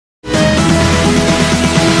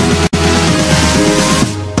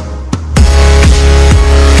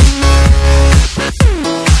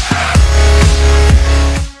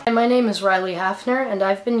name is Riley Hafner, and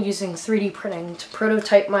I've been using 3D printing to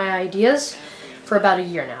prototype my ideas for about a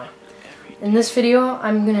year now. In this video,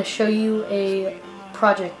 I'm going to show you a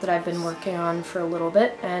project that I've been working on for a little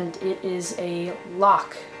bit, and it is a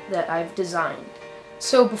lock that I've designed.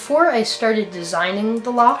 So before I started designing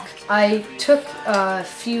the lock, I took a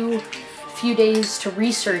few days to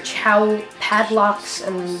research how padlocks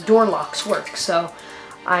and door locks work. So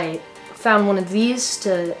I found one of these,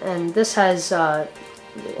 and this has the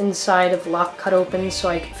inside of the lock cut open so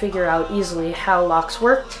I could figure out easily how locks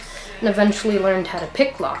worked, and eventually learned how to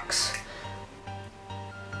pick locks.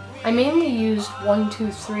 I mainly used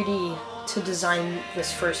 123D to design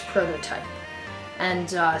this first prototype, and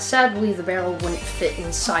sadly the barrel wouldn't fit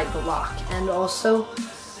inside the lock, and also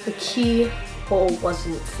the key hole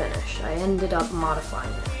wasn't finished. I ended up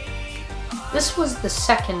modifying it. This was the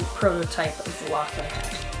second prototype of the lock I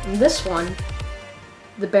had. In this one,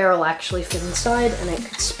 the barrel actually fit inside and it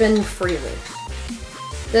could spin freely.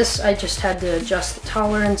 This I just had to adjust the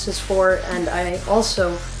tolerances for, and I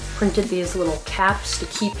also printed these little caps to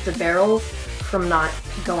keep the barrel from not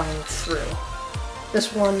going through.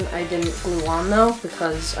 This one I didn't glue on though,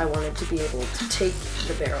 because I wanted to be able to take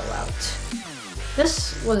the barrel out.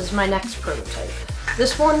 This was my next prototype.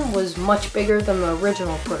 This one was much bigger than the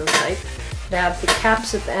original prototype. It had the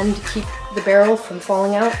caps at the end to keep the barrel from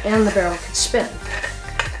falling out, and the barrel could spin.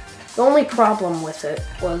 The only problem with it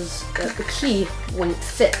was that the key wouldn't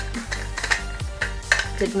fit.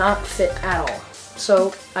 Did not fit at all.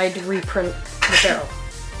 So I had to reprint the barrel.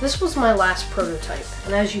 This was my last prototype,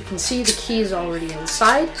 and as you can see, the key is already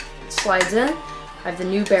inside. It slides in. I have the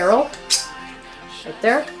new barrel right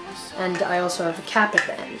there, and I also have a cap at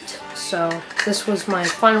the end. So this was my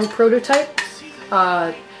final prototype,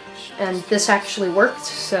 and this actually worked.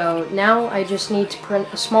 So now I just need to print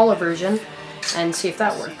a smaller version and see if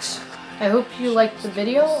that works. I hope you liked the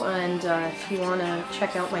video, and if you want to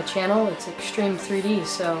check out my channel, it's Extreme 3D,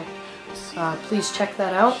 so please check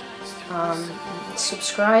that out,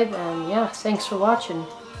 subscribe, and yeah, thanks for watching.